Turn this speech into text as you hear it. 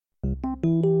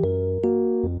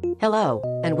Hello,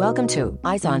 and welcome to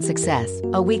Eyes on Success,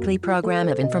 a weekly program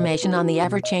of information on the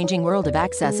ever-changing world of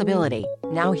accessibility.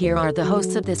 Now here are the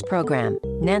hosts of this program,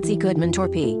 Nancy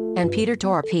Goodman-Torpey and Peter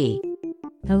Torpey.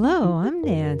 Hello, I'm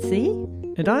Nancy.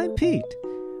 And I'm Pete.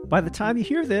 By the time you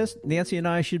hear this, Nancy and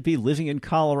I should be living in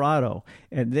Colorado,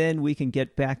 and then we can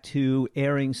get back to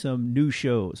airing some new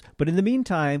shows. But in the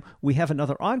meantime, we have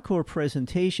another encore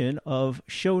presentation of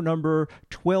show number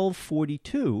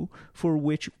 1242, for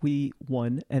which we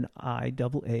won an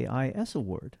IAAIS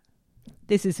award.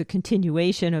 This is a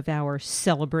continuation of our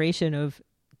celebration of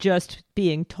just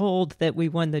being told that we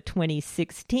won the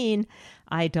 2016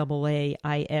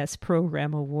 IAAIS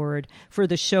Program Award for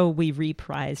the show we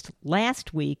reprised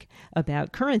last week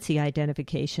about currency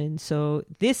identification. So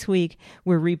this week,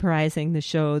 we're reprising the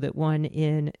show that won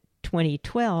in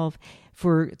 2012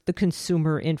 for the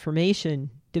Consumer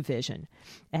Information Division.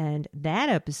 And that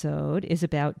episode is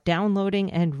about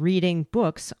downloading and reading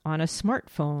books on a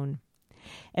smartphone.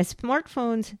 As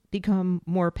smartphones become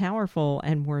more powerful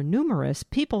and more numerous,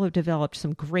 people have developed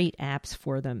some great apps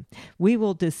for them. We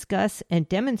will discuss and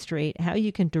demonstrate how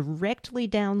you can directly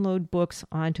download books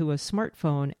onto a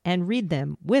smartphone and read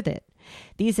them with it.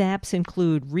 These apps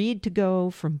include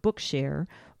Read2Go from Bookshare,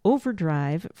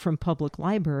 Overdrive from public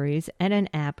libraries, and an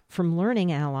app from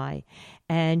Learning Ally.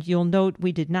 And you'll note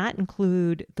we did not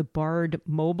include the Bard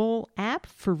mobile app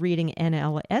for reading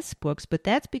NLS books, but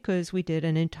that's because we did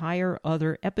an entire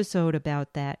other episode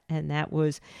about that, and that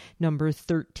was number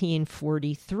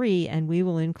 1343, and we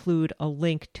will include a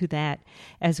link to that,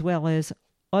 as well as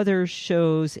other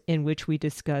shows in which we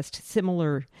discussed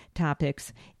similar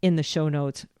topics in the show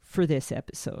notes for this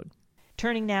episode.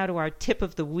 Turning now to our tip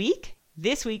of the week.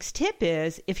 This week's tip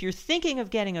is, if you're thinking of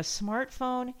getting a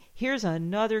smartphone, here's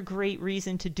another great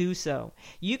reason to do so.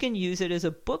 You can use it as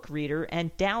a book reader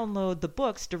and download the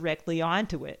books directly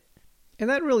onto it. And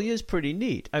that really is pretty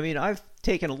neat. I mean, I've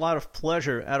taken a lot of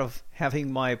pleasure out of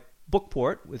having my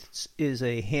Bookport, which is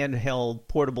a handheld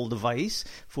portable device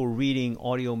for reading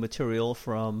audio material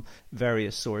from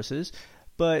various sources.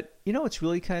 But, you know, it's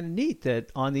really kind of neat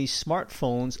that on these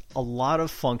smartphones, a lot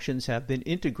of functions have been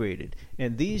integrated.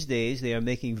 And these days, they are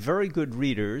making very good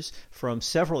readers from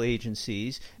several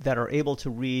agencies that are able to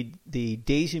read the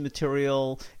DAISY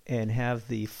material and have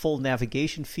the full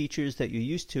navigation features that you're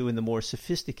used to in the more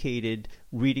sophisticated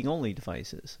reading-only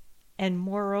devices. And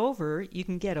moreover, you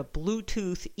can get a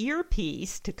Bluetooth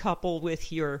earpiece to couple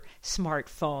with your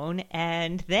smartphone.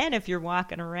 And then if you're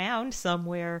walking around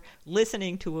somewhere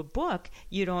listening to a book,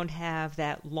 you don't have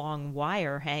that long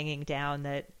wire hanging down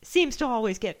that seems to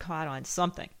always get caught on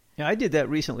something. Yeah, I did that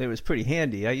recently. It was pretty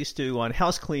handy. I used to, on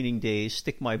house cleaning days,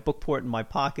 stick my Bookport in my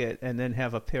pocket and then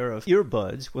have a pair of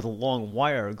earbuds with a long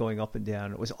wire going up and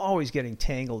down. It was always getting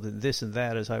tangled in this and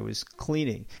that as I was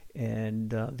cleaning.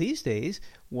 And these days,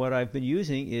 what I've been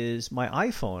using is my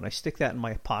iPhone. I stick that in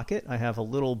my pocket. I have a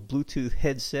little Bluetooth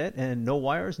headset and no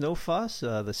wires, no fuss.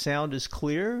 The sound is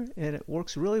clear and it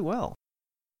works really well.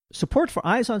 Support for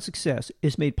Eyes on Success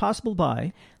is made possible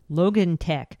by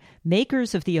Logitech,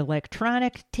 makers of the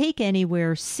electronic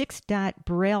Take-Anywhere 6-dot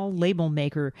Braille label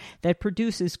maker that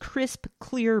produces crisp,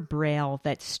 clear Braille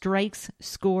that strikes,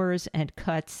 scores, and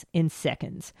cuts in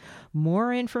seconds.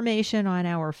 More information on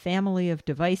our family of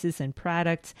devices and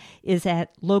products is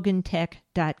at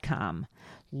logitech.com.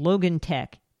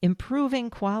 Logitech, improving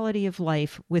quality of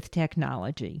life with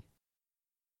technology.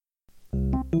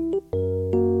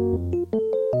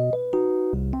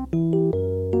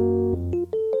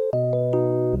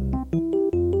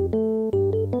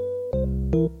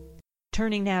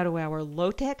 Turning now to our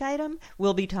low-tech item,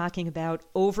 we'll be talking about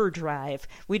Overdrive.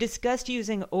 We discussed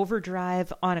using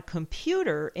Overdrive on a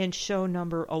computer in show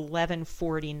number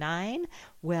 1149.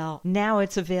 Well, now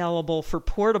it's available for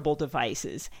portable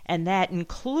devices, and that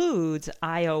includes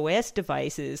iOS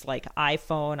devices like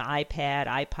iPhone, iPad,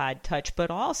 iPod Touch,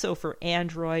 but also for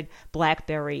Android,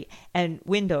 BlackBerry, and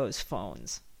Windows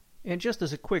phones. And just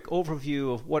as a quick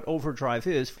overview of what Overdrive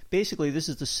is, basically this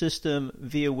is the system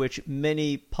via which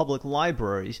many public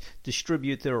libraries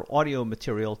distribute their audio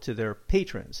material to their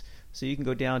patrons. So you can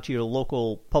go down to your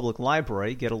local public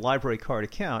library, get a library card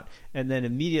account, and then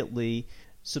immediately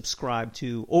subscribe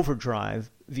to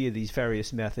Overdrive via these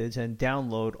various methods and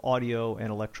download audio and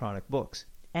electronic books.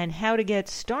 And how to get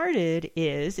started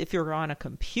is, if you're on a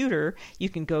computer, you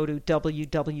can go to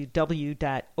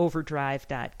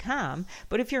www.overdrive.com.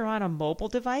 But if you're on a mobile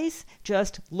device,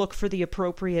 just look for the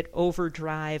appropriate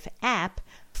Overdrive app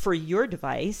for your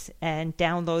device and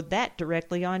download that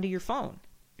directly onto your phone.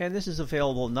 And this is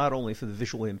available not only for the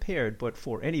visually impaired, but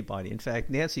for anybody. In fact,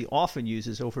 Nancy often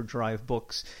uses Overdrive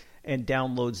books and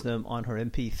downloads them on her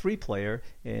MP3 player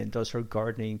and does her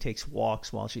gardening, takes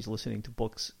walks while she's listening to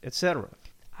books, etc.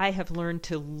 I have learned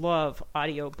to love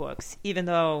audiobooks, even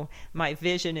though my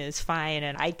vision is fine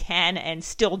and I can and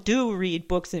still do read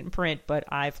books in print, but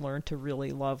I've learned to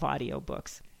really love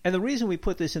audiobooks. And the reason we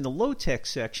put this in the low-tech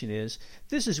section is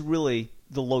this is really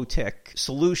the low-tech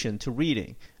solution to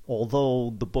reading.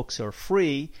 Although the books are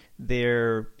free,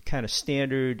 they're kind of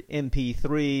standard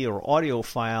MP3 or audio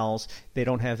files. They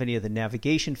don't have any of the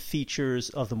navigation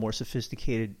features of the more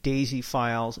sophisticated DAISY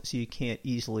files, so you can't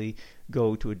easily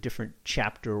go to a different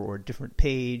chapter or a different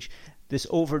page. This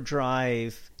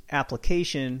Overdrive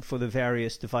application for the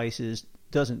various devices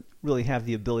doesn't really have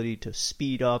the ability to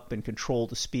speed up and control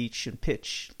the speech and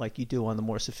pitch like you do on the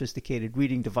more sophisticated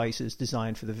reading devices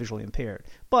designed for the visually impaired.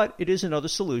 But it is another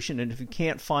solution, and if you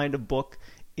can't find a book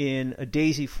in a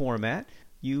DAISY format,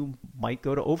 you might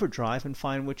go to Overdrive and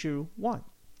find what you want.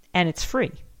 And it's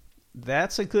free.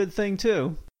 That's a good thing,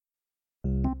 too.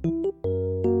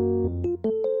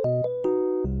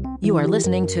 You are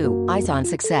listening to Eyes on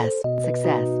Success.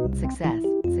 Success, success,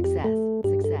 success,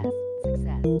 success,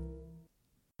 success.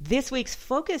 This week's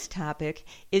focus topic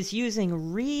is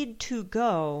using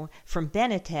Read2Go from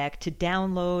Benetech to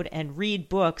download and read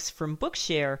books from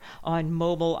Bookshare on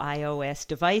mobile iOS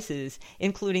devices,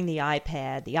 including the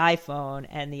iPad, the iPhone,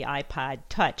 and the iPod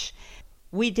Touch.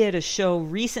 We did a show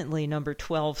recently, number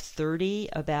 1230,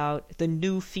 about the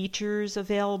new features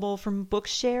available from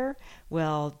Bookshare.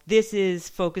 Well, this is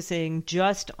focusing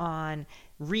just on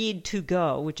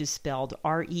Read2Go, which is spelled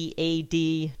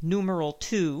READ numeral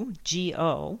 2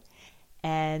 GO,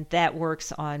 and that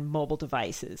works on mobile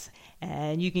devices.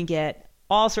 And you can get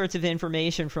all sorts of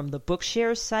information from the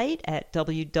Bookshare site at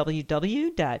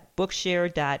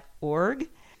www.bookshare.org.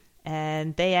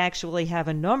 And they actually have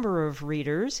a number of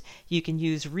readers. You can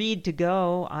use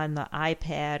Read2Go on the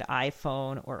iPad,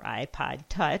 iPhone, or iPod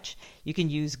Touch. You can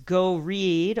use Go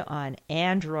Read on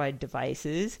Android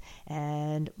devices,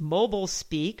 and Mobile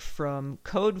Speak from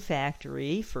Code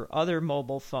Factory for other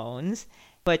mobile phones.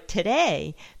 But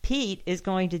today, Pete is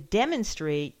going to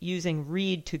demonstrate using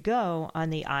Read2Go on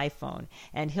the iPhone,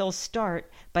 and he'll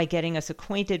start by getting us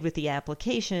acquainted with the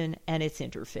application and its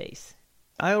interface.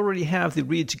 I already have the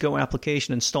Read2Go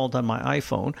application installed on my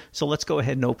iPhone, so let's go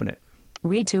ahead and open it.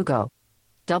 Read2Go.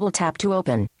 Double tap to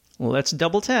open. Let's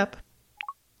double tap.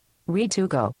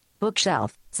 Read2Go.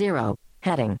 Bookshelf. 0.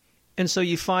 Heading. And so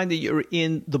you find that you're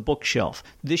in the bookshelf.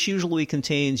 This usually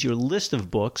contains your list of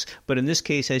books, but in this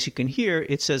case, as you can hear,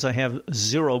 it says I have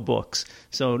 0 books,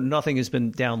 so nothing has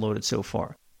been downloaded so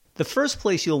far. The first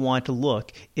place you'll want to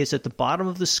look is at the bottom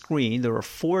of the screen. There are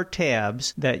 4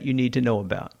 tabs that you need to know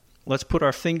about. Let's put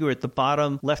our finger at the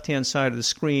bottom left-hand side of the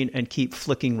screen and keep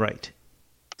flicking right.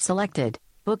 Selected.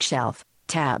 Bookshelf.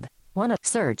 Tab. 1 of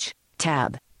Search.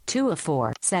 Tab. 2 of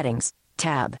 4. Settings.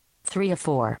 Tab. 3 of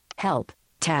 4. Help.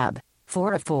 Tab.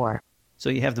 4 of 4. So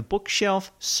you have the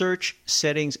bookshelf, search,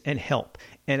 settings, and help.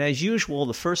 And as usual,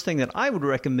 the first thing that I would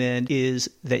recommend is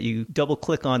that you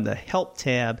double-click on the Help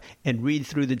tab and read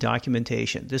through the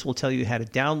documentation. This will tell you how to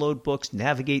download books,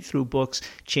 navigate through books,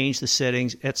 change the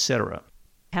settings, etc.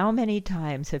 How many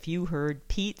times have you heard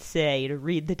Pete say to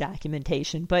read the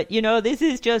documentation? But, this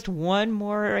is just one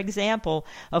more example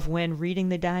of when reading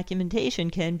the documentation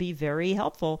can be very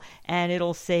helpful, and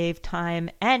it'll save time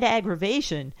and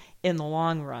aggravation in the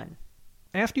long run.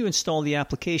 After you install the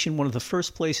application, one of the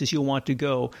first places you'll want to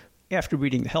go, after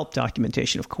reading the help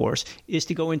documentation, of course, is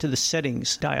to go into the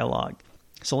settings dialog.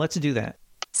 So let's do that.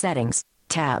 Settings.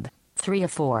 Tab. 3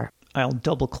 of 4. I'll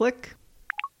double-click.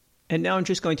 And now I'm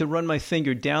just going to run my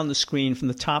finger down the screen from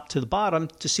the top to the bottom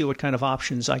to see what kind of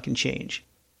options I can change.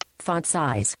 Font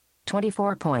size.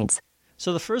 24 points.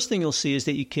 So the first thing you'll see is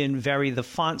that you can vary the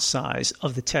font size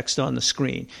of the text on the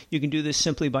screen. You can do this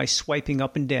simply by swiping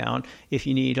up and down if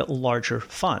you need a larger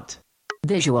font.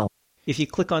 Visual. If you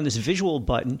click on this visual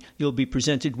button, you'll be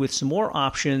presented with some more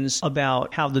options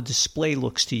about how the display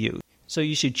looks to you. So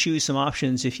you should choose some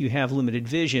options if you have limited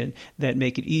vision that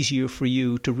make it easier for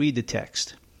you to read the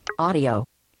text. Audio.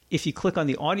 If you click on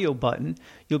the audio button,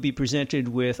 you'll be presented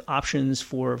with options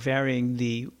for varying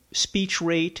the speech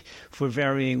rate, for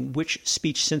varying which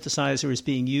speech synthesizer is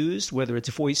being used, whether it's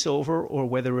voiceover or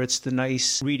whether it's the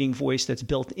nice reading voice that's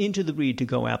built into the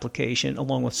Read2Go application,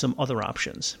 along with some other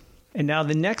options. And now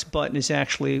the next button is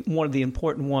actually one of the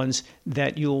important ones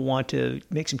that you'll want to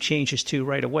make some changes to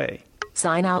right away.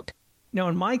 Sign out. Now,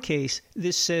 in my case,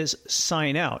 this says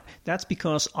sign out. That's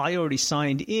because I already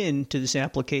signed in to this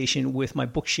application with my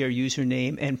Bookshare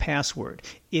username and password.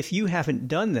 If you haven't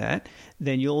done that,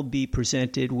 then you'll be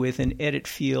presented with an edit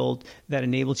field that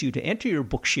enables you to enter your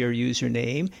Bookshare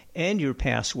username and your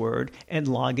password and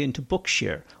log into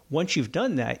Bookshare. Once you've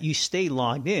done that, you stay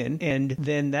logged in, and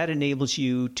then that enables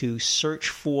you to search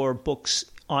for books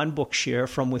on Bookshare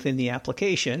from within the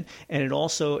application, and it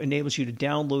also enables you to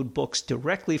download books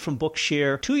directly from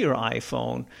Bookshare to your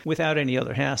iPhone without any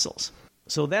other hassles.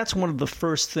 So that's one of the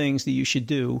first things that you should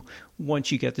do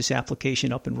once you get this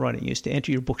application up and running, is to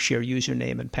enter your Bookshare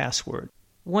username and password.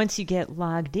 Once you get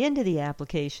logged into the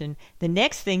application, the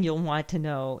next thing you'll want to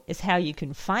know is how you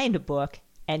can find a book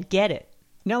and get it.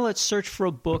 Now let's search for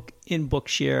a book in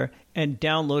Bookshare and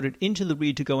download it into the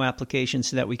Read2Go application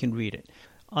so that we can read it.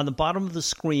 On the bottom of the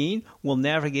screen, we'll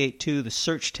navigate to the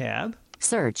Search tab.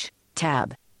 Search,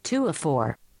 tab, 2 of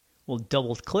 4. We'll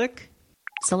double-click.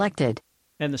 Selected.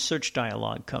 And the search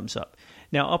dialog comes up.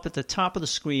 Now, up at the top of the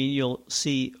screen, you'll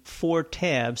see 4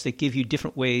 tabs that give you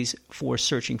different ways for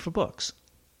searching for books.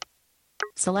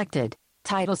 Selected.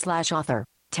 Title/author,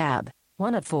 tab,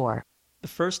 1 of 4. The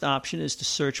first option is to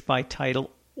search by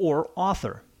title or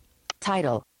author.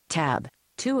 Title, tab,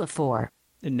 2 of 4.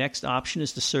 The next option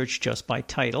is to search just by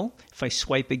title. If I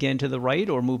swipe again to the right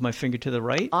or move my finger to the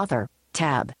right, Author,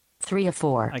 tab, 3 of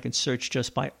 4. I can search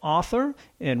just by author,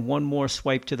 and one more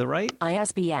swipe to the right.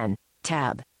 ISBN,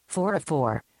 tab, 4 of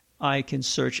 4. I can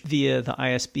search via the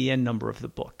ISBN number of the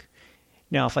book.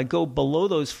 Now, if I go below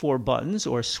those 4 buttons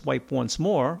or swipe once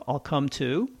more, I'll come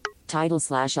to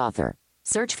Title/author,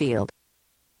 search field.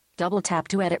 Double tap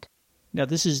to edit. Now,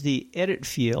 this is the edit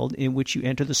field in which you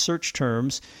enter the search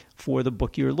terms for the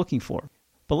book you're looking for.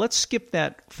 But let's skip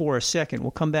that for a second.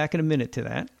 We'll come back in a minute to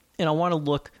that. And I want to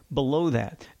look below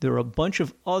that. There are a bunch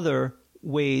of other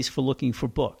ways for looking for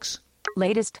books.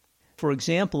 Latest. For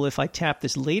example, if I tap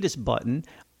this latest button,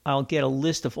 I'll get a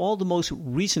list of all the most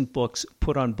recent books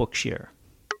put on Bookshare.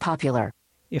 Popular.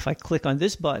 If I click on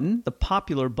this button, the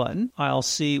popular button, I'll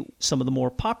see some of the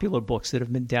more popular books that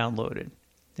have been downloaded.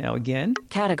 Now again,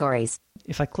 Categories.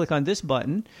 if I click on this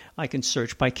button, I can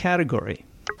search by category.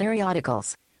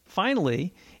 Periodicals.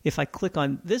 Finally, if I click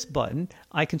on this button,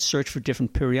 I can search for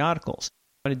different periodicals.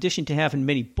 In addition to having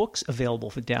many books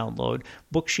available for download,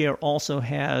 Bookshare also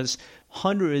has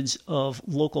hundreds of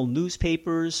local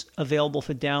newspapers available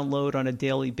for download on a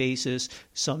daily basis,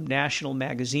 some national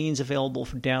magazines available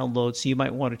for download, so you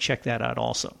might want to check that out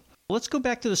also. Let's go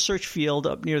back to the search field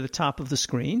up near the top of the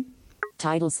screen.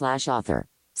 Title/author,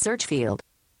 search field.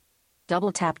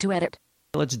 Double tap to edit.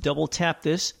 Let's double tap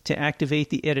this to activate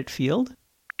the edit field.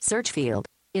 Search field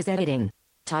is editing.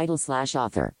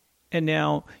 Title/author. And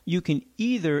now you can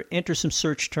either enter some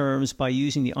search terms by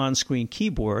using the on-screen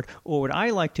keyboard, or what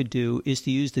I like to do is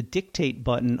to use the dictate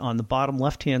button on the bottom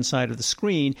left-hand side of the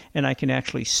screen, and I can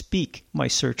actually speak my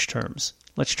search terms.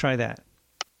 Let's try that.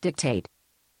 Dictate.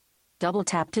 Double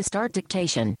tap to start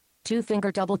dictation.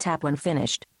 2-finger double tap when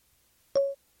finished.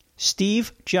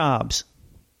 Steve Jobs.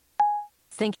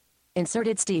 Think.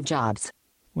 Inserted Steve Jobs.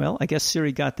 Well, I guess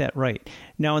Siri got that right.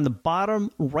 Now, on the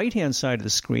bottom right-hand side of the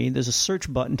screen, there's a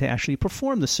search button to actually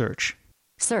perform the search.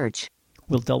 Search.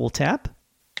 We'll double tap.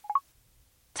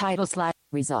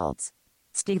 Title/results.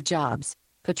 Steve Jobs.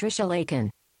 Patricia Lakin.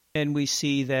 And we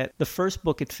see that the first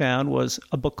book it found was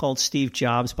a book called Steve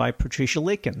Jobs by Patricia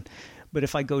Lakin. But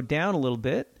if I go down a little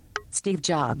bit... Steve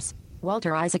Jobs.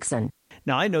 Walter Isaacson.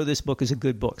 Now, I know this book is a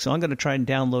good book, so I'm going to try and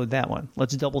download that one.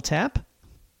 Let's double tap.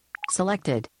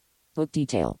 Selected. Book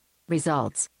detail.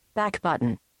 Results. Back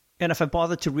button. And if I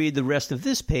bother to read the rest of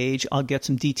this page, I'll get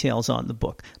some details on the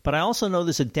book. But I also know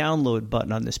there's a download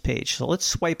button on this page, so let's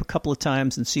swipe a couple of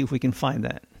times and see if we can find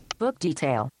that. Book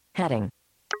detail. Heading.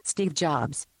 Steve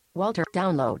Jobs. Walter.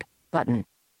 Download. Button.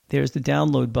 There's the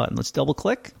download button. Let's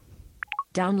double-click.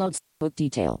 Downloads. Book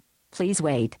detail. Please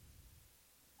wait.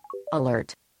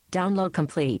 Alert. Download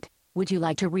complete. Would you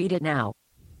like to read it now?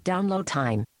 Download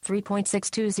time.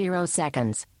 3.620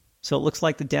 seconds. So it looks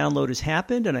like the download has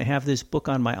happened, and I have this book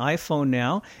on my iPhone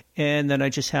now, and then I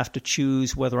just have to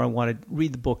choose whether I want to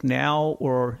read the book now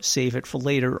or save it for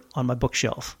later on my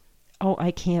bookshelf. Oh, I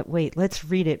can't wait. Let's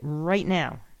read it right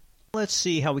now. Let's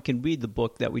see how we can read the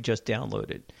book that we just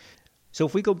downloaded. So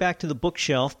if we go back to the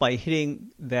bookshelf by hitting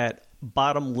that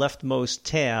bottom leftmost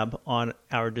tab on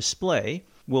our display,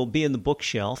 we'll be in the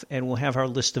bookshelf, and we'll have our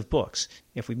list of books.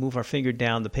 If we move our finger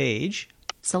down the page...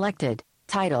 Selected.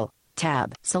 Title.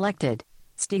 Tab. Selected.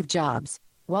 Steve Jobs.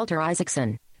 Walter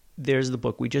Isaacson. There's the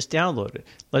book we just downloaded.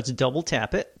 Let's double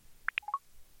tap it.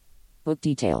 Book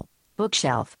detail.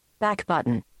 Bookshelf. Back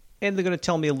button. and they're going to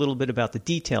tell me a little bit about the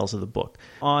details of the book.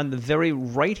 On the very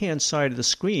right-hand side of the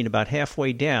screen, about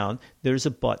halfway down, there's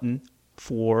a button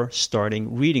for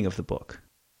starting reading of the book.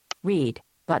 Read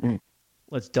button.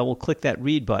 Let's double-click that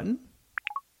Read button.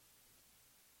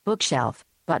 Bookshelf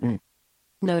button.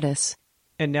 Notice.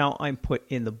 And now I'm put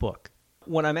in the book.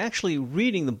 When I'm actually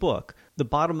reading the book, the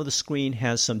bottom of the screen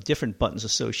has some different buttons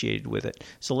associated with it.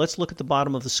 So let's look at the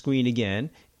bottom of the screen again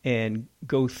and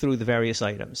go through the various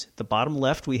items. At the bottom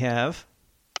left, we have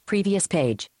Previous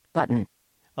page button.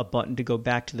 a button to go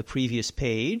back to the previous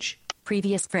page.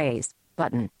 Previous phrase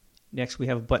button. Next, we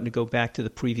have a button to go back to the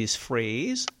previous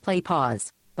phrase. Play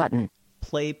pause button.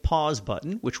 Play pause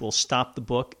button, which will stop the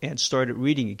book and start it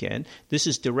reading again. This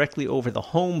is directly over the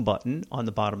home button on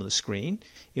the bottom of the screen.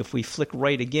 If we flick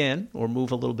right again or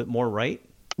move a little bit more right,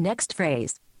 Next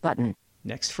phrase button.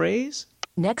 next phrase,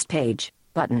 Next page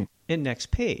button. and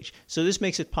next page. So this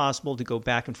makes it possible to go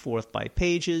back and forth by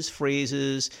pages,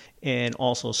 phrases, and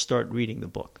also start reading the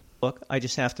book. I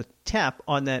just have to tap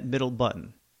on that middle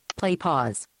button. Play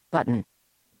pause button.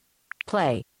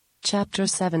 Play. Chapter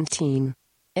 17.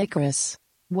 Icarus.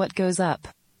 What goes up? ...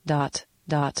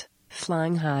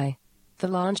 Flying high. The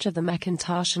launch of the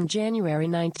Macintosh in January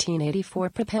 1984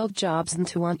 propelled Jobs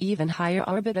into an even higher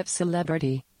orbit of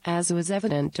celebrity, as was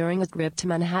evident during a trip to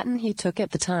Manhattan he took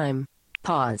at the time.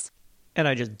 Pause. And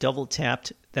I just double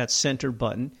tapped that center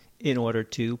button in order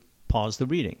to pause the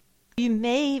reading. You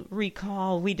may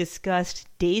recall we discussed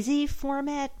DAISY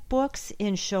format books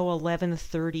in show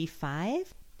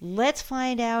 1135. Let's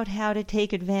find out how to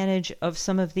take advantage of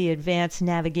some of the advanced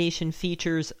navigation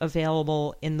features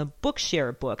available in the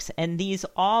Bookshare books, and these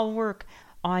all work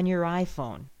on your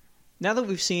iPhone. Now that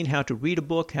we've seen how to read a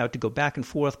book, how to go back and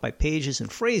forth by pages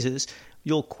and phrases,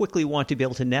 you'll quickly want to be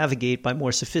able to navigate by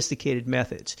more sophisticated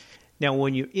methods. Now,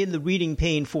 when you're in the reading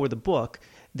pane for the book,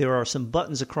 there are some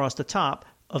buttons across the top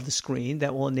of the screen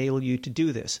that will enable you to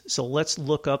do this. So let's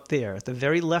look up there. At the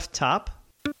very left top,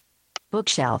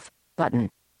 Bookshelf button.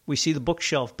 we see the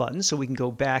bookshelf button, so we can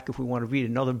go back if we want to read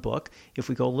another book. If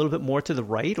we go a little bit more to the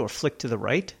right or flick to the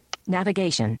right,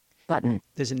 Navigation button.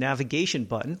 there's a navigation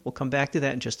button. We'll come back to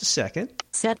that in just a second.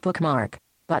 Set bookmark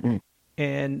button.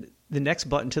 And the next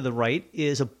button to the right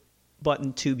is a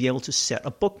button to be able to set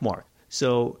a bookmark.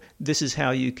 So this is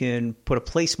how you can put a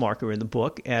place marker in the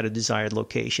book at a desired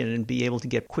location and be able to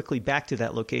get quickly back to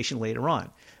that location later on.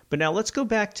 But now let's go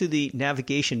back to the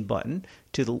navigation button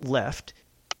to the left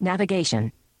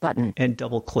Navigation button. and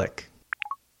double click.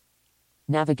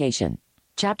 Navigation.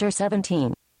 Chapter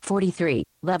 17. 43.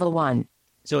 Level 1.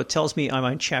 So it tells me I'm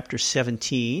on chapter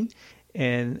 17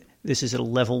 and this is at a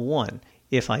level 1.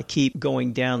 If I keep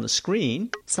going down the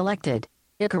screen, Selected.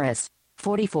 Icarus.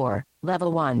 44.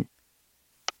 Level 1.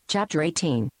 Chapter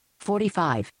 18.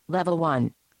 45. Level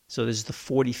 1. so this is the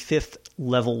 45th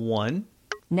level 1.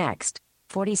 Next.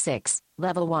 46.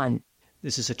 Level 1.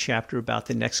 This is a chapter about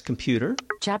the next computer.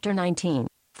 Chapter 19.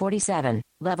 47.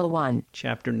 Level 1.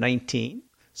 Chapter 19.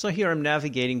 So here I'm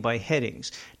navigating by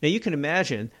headings. Now you can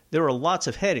imagine there are lots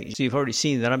of headings. So you've already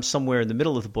seen that I'm somewhere in the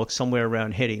middle of the book, somewhere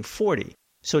around heading 40.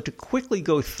 So to quickly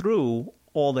go through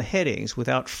all the headings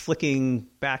without flicking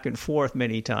back and forth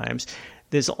many times,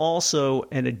 there's also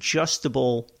an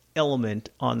adjustable element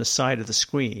on the side of the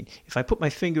screen. If I put my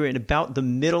finger in about the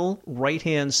middle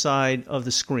right-hand side of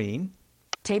the screen,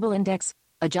 Table index.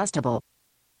 Adjustable.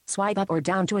 Swipe up or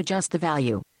down to adjust the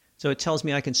value. so it tells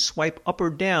me I can swipe up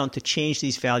or down to change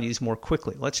these values more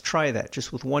quickly. Let's try that.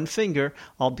 Just with one finger,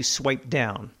 I'll be swiped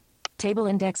down. Table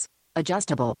index.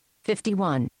 Adjustable.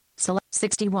 51. Select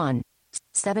 61.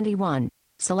 71.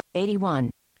 Select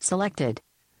 81. Selected.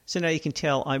 So now you can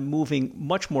tell I'm moving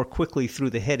much more quickly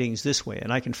through the headings this way,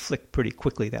 and I can flick pretty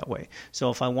quickly that way. So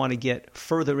if I want to get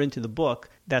further into the book,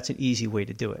 that's an easy way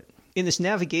to do it. In this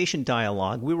navigation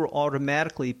dialog, we were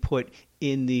automatically put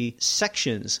in the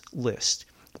sections list.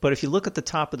 But if you look at the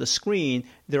top of the screen,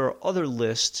 there are other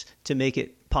lists to make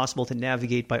it possible to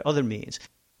navigate by other means.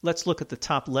 Let's look at the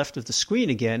top left of the screen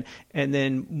again, and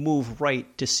then move right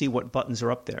to see what buttons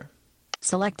are up there.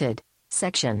 Selected.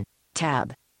 Section.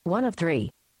 Tab. 1 of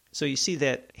 3. So you see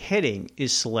that heading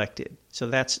is selected. So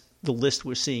that's the list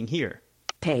we're seeing here.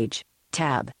 Page.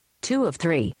 Tab. 2 of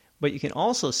 3. But you can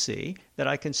also see that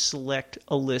I can select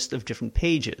a list of different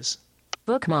pages.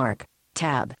 Bookmark.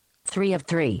 Tab. 3 of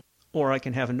 3. Or I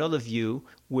can have another view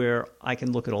where I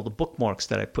can look at all the bookmarks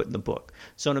that I put in the book.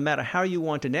 So no matter how you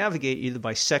want to navigate, either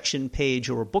by section, page,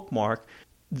 or a bookmark,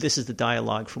 this is the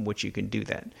dialog from which you can do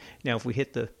that. Now if we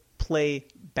hit the play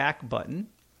back button,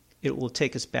 it will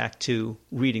take us back to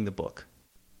reading the book.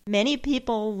 Many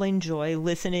people enjoy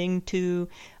listening to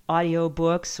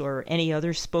audiobooks or any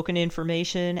other spoken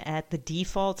information at the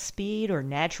default speed or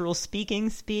natural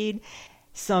speaking speed.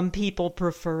 Some people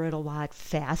prefer it a lot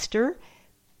faster.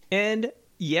 And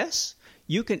yes,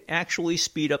 you can actually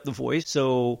speed up the voice.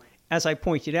 So as I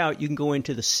pointed out, you can go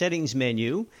into the settings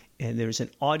menu and there's an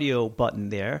audio button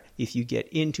there. If you get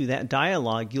into that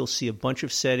dialog, you'll see a bunch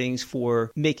of settings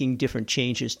for making different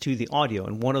changes to the audio.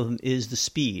 And one of them is the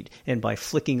speed. And by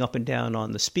flicking up and down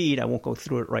on the speed, I won't go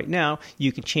through it right now,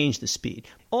 you can change the speed.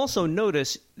 Also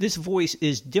notice this voice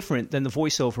is different than the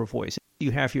voiceover voice.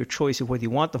 You have your choice of whether you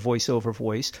want the voiceover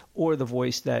voice or the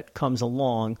voice that comes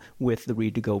along with the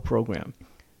Read to Go program.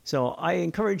 So I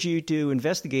encourage you to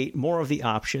investigate more of the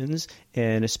options,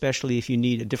 and especially if you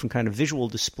need a different kind of visual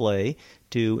display,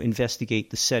 to investigate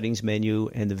the settings menu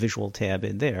and the visual tab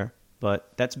in there.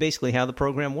 But that's basically how the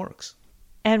program works.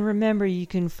 And remember, you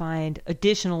can find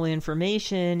additional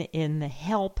information in the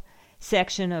help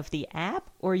section of the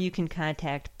app, or you can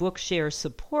contact Bookshare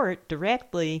support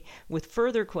directly with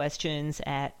further questions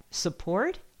at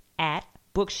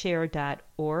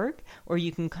support@bookshare.org, or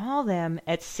you can call them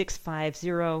at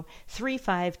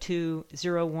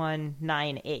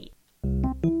 650-352-0198.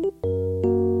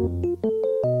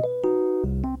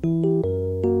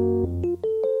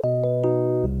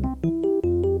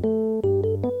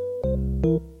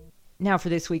 Now for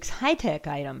this week's high-tech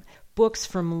item. Books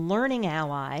from Learning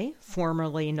Ally,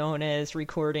 formerly known as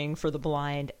Recording for the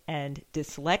Blind and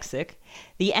Dyslexic.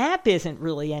 The app isn't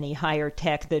really any higher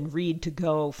tech than Read to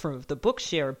Go from the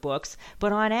Bookshare books,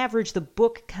 but on average the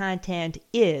book content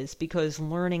is, because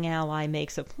Learning Ally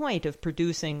makes a point of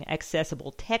producing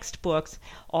accessible textbooks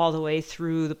all the way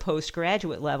through the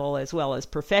postgraduate level as well as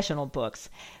professional books.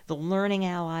 The Learning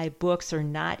Ally books are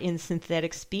not in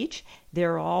synthetic speech.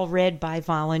 They're all read by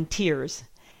volunteers.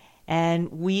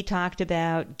 And we talked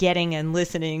about getting and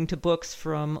listening to books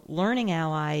from Learning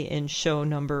Ally in show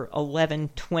number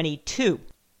 1122.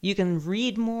 You can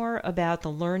read more about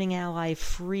the Learning Ally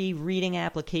free reading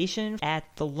application at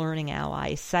the Learning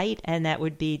Ally site, and that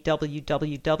would be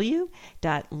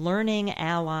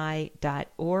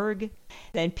www.learningally.org.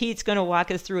 Then Pete's going to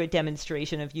walk us through a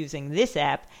demonstration of using this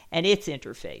app and its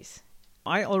interface.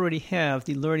 I already have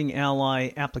the Learning Ally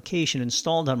application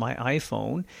installed on my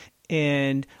iPhone,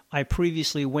 and I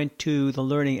previously went to the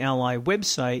Learning Ally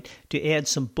website to add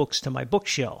some books to my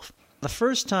bookshelf. The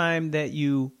first time that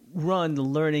you run the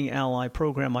Learning Ally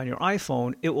program on your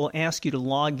iPhone, it will ask you to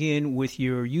log in with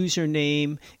your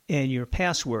username and your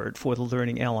password for the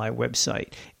Learning Ally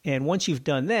website. And once you've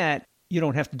done that, you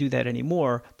don't have to do that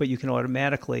anymore, but you can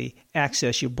automatically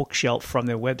access your bookshelf from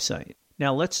their website.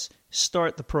 Now let's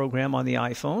start the program on the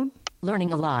iPhone.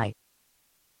 Learning Ally.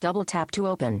 Double tap to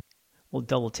open. We'll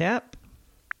double tap.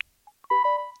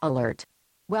 Alert.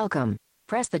 Welcome.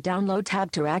 Press the download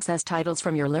tab to access titles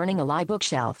from your Learning Ally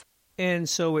bookshelf. And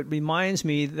so it reminds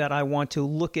me that I want to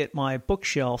look at my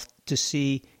bookshelf to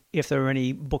see if there are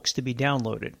any books to be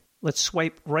downloaded. Let's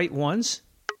swipe right once.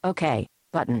 OK.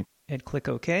 Button. And click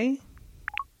OK.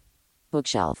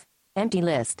 Bookshelf. Empty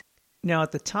list. Now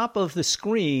at the top of the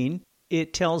screen,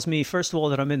 it tells me, first of all,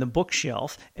 that I'm in the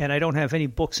bookshelf, and I don't have any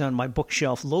books on my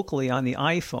bookshelf locally on the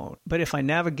iPhone. But if I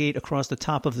navigate across the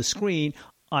top of the screen,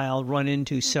 I'll run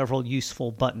into several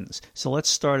useful buttons. So let's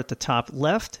start at the top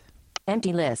left.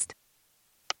 Empty list.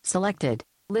 Selected.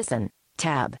 Listen.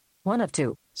 Tab. 1 of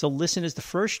 2. So listen is the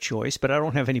first choice, but I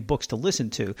don't have any books to listen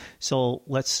to. So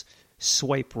let's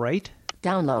swipe right.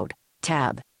 Download.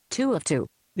 Tab. 2 of 2.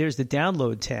 There's the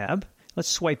download tab. Let's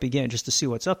swipe again just to see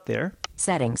what's up there.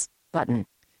 Settings. Button.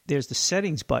 There's the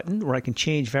settings button where I can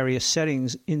change various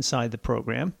settings inside the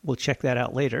program. We'll check that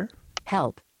out later.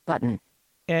 Help. Button.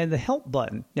 And the help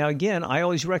button. Now again, I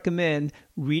always recommend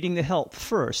reading the help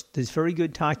first. There's very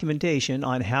good documentation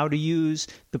on how to use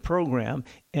the program,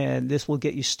 and this will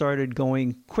get you started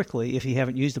going quickly if you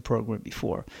haven't used the program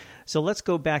before. So let's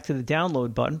go back to the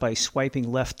download button by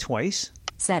swiping left twice.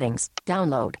 Settings.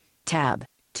 Download. Tab.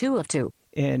 2 of 2.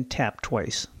 And tap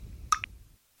twice.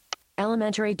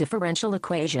 Elementary differential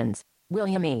equations.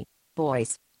 William E.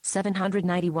 Boyce.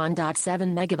 791.7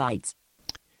 megabytes.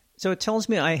 So it tells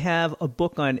me I have a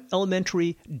book on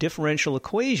elementary differential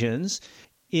equations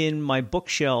in my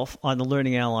bookshelf on the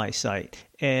Learning Ally site.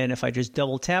 And if I just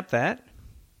double tap that.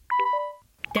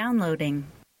 Downloading.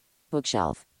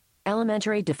 Bookshelf.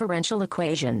 Elementary differential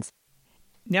equations.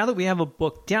 Now that we have a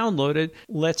book downloaded,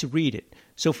 let's read it.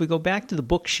 So if we go back to the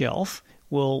bookshelf,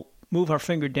 we'll move our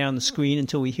finger down the screen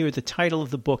until we hear the title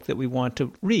of the book that we want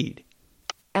to read.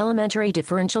 Elementary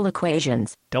differential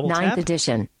equations. Double 9th tap.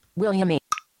 edition. William E.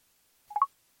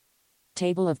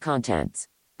 Table of contents.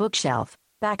 Bookshelf.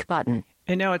 Back button.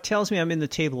 And now it tells me I'm in the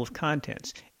table of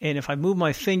contents. And if I move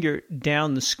my finger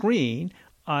down the screen,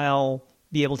 I'll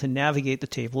be able to navigate the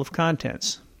table of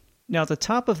contents. Now, at the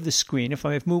top of the screen, if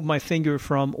I move my finger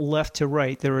from left to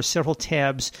right, there are several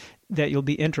tabs that you'll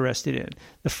be interested in.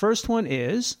 The first one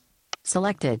is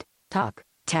Selected. TOC.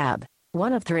 Tab.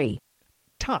 1 of 3.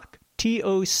 TOC.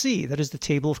 T-O-C. That is the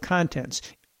table of contents.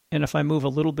 And if I move a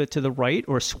little bit to the right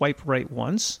or swipe right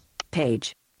once,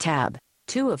 Page. Tab.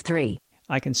 2 of 3.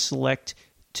 I can select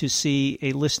to see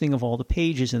a listing of all the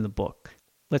pages in the book.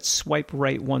 Let's swipe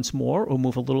right once more or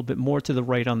move a little bit more to the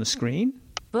right on the screen.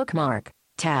 Bookmark.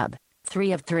 Tab.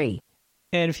 3 of 3.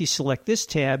 And if you select this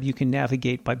tab, you can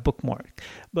navigate by bookmark.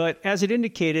 But as it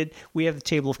indicated, we have the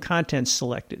table of contents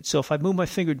selected. So if I move my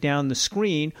finger down the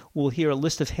screen, we'll hear a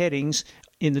list of headings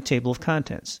in the table of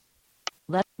contents.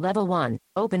 Level 1.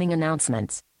 Opening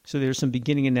announcements. So there's some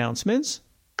beginning announcements.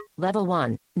 Level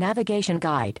 1. Navigation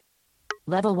guide.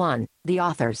 Level 1. The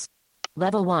authors.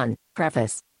 Level 1.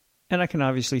 Preface. And I can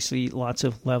obviously see lots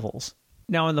of levels.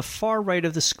 Now on the far right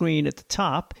of the screen at the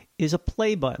top is a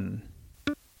play button.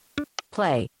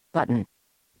 Play button.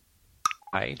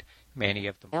 Many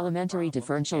of the Elementary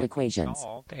differential equations.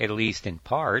 solved, at least in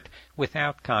part,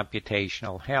 without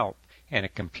computational help, and a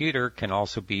computer can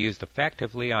also be used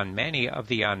effectively on many of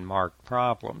the unmarked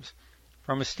problems.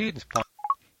 From a student's point,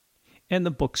 And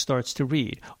the book starts to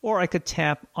read. Or I could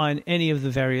tap on any of the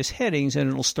various headings and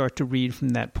it'll start to read from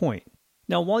that point.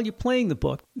 Now, while you're playing the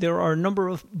book, there are a number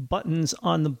of buttons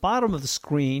on the bottom of the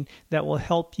screen that will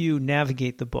help you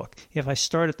navigate the book. If I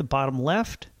start at the bottom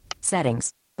left,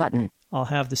 Settings button. I'll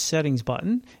have the settings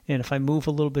button. And if I move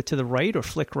a little bit to the right or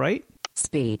flick right,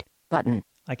 Speed button.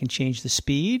 I can change the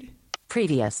speed.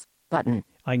 Previous button.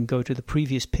 I can go to the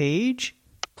previous page.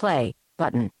 Play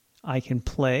button. I can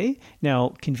play.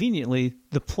 Now, conveniently,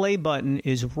 the play button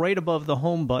is right above the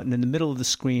home button in the middle of the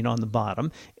screen on the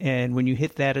bottom. And when you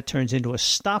hit that, it turns into a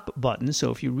stop button.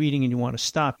 So if you're reading and you want to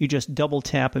stop, you just double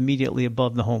tap immediately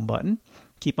above the home button.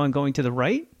 Keep on going to the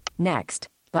right. Next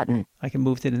button. I can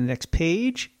move to the next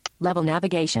page. Level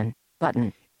navigation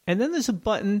button. And then there's a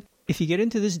button. If you get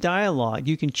into this dialog,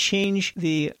 you can change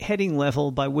the heading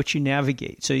level by which you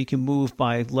navigate. So you can move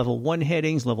by level 1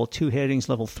 headings, level 2 headings,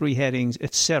 level 3 headings,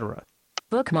 etc.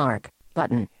 Bookmark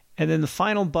button. And then the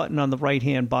final button on the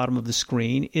right-hand bottom of the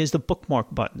screen is the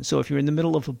bookmark button. So if you're in the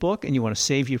middle of a book and you want to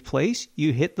save your place,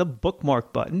 you hit the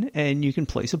bookmark button and you can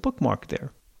place a bookmark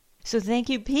there. So thank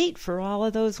you, Pete, for all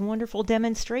of those wonderful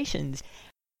demonstrations.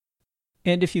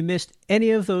 And if you missed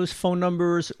any of those phone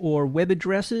numbers or web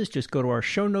addresses, just go to our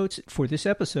show notes for this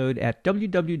episode at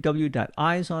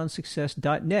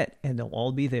www.eyesonsuccess.net, and they'll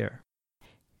all be there.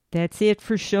 That's it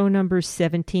for show number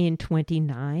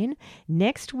 1729.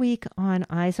 Next week on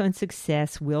Eyes on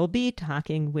Success, we'll be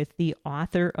talking with the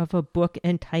author of a book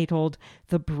entitled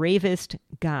The Bravest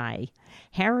Guy.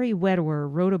 Harry Wedewer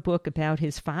wrote a book about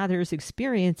his father's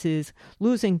experiences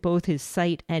losing both his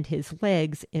sight and his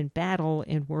legs in battle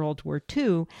in World War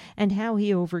II, and how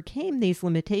he overcame these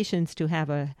limitations to have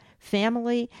a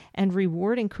family and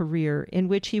rewarding career in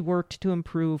which he worked to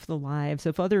improve the lives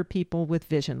of other people with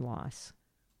vision loss.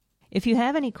 If you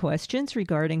have any questions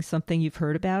regarding something you've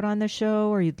heard about on the show,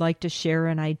 or you'd like to share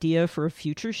an idea for a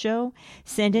future show,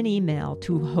 send an email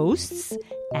to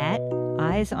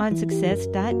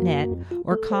hosts@eyesonsuccess.net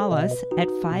or call us at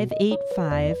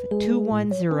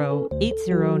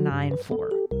 585-210-8094.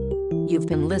 You've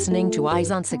been listening to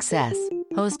Eyes on Success,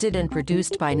 hosted and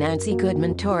produced by Nancy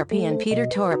Goodman Torpy and Peter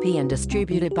Torpy and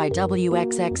distributed by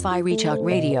WXXI Reach Out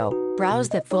Radio. Browse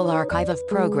the full archive of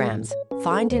programs,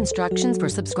 find instructions for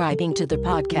subscribing to the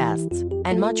podcasts,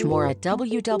 and much more at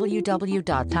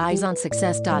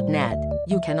www.eyesonsuccess.net.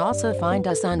 You can also find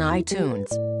us on iTunes.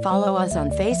 Follow us on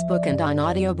Facebook and on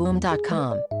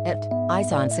audioboom.com at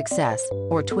Eyes on Success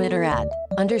or Twitter at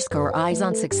 _Eyes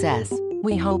on Success.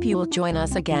 We hope you will join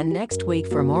us again next week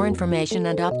for more information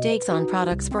and updates on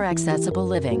products for accessible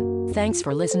living. Thanks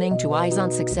for listening to Eyes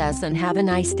on Success and have a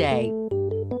nice day.